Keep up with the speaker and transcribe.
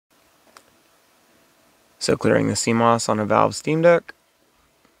So clearing the CMOS on a Valve SteamDeck,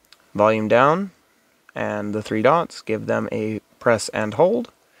 volume down, and the 3 dots, give them a press and hold.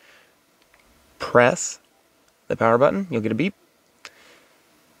 Press the power button, you'll get a beep.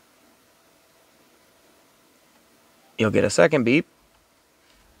 You'll get a second beep.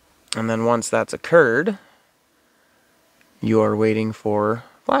 And then once that's occurred, you are waiting for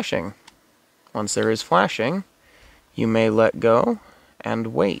flashing. Once there is flashing, you may let go and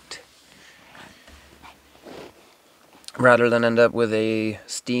wait. Rather than end up with a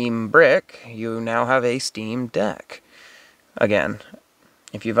Steam brick, you now have a SteamDeck. Again,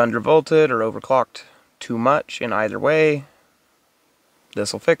 if you've undervolted or overclocked too much in either way,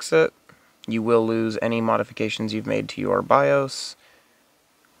 this will fix it. You will lose any modifications you've made to your BIOS.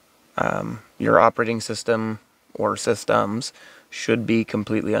 Your operating system or systems should be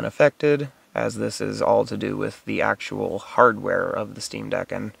completely unaffected, as this is all to do with the actual hardware of the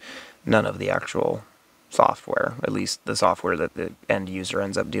SteamDeck and none of the actual software, at least the software that the end user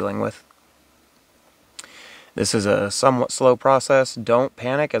ends up dealing with. This is a somewhat slow process. Don't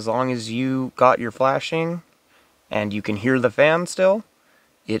panic. As long as you got your flashing and you can hear the fan still,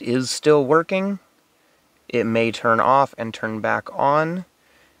 it is still working. It may turn off and turn back on.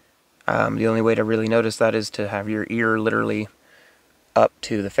 The only way to really notice that is to have your ear literally up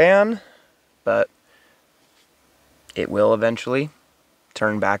to the fan, but it will eventually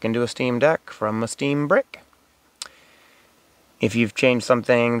turn back into a SteamDeck from a Steam brick. If you've changed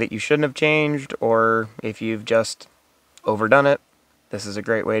something that you shouldn't have changed, or if you've just overdone it, this is a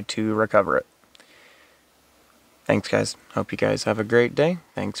great way to recover it. Thanks, guys. Hope you guys have a great day.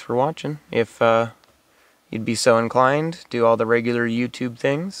 Thanks for watching. If you'd be so inclined, do all the regular YouTube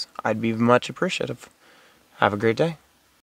things, I'd be much appreciative. Have a great day.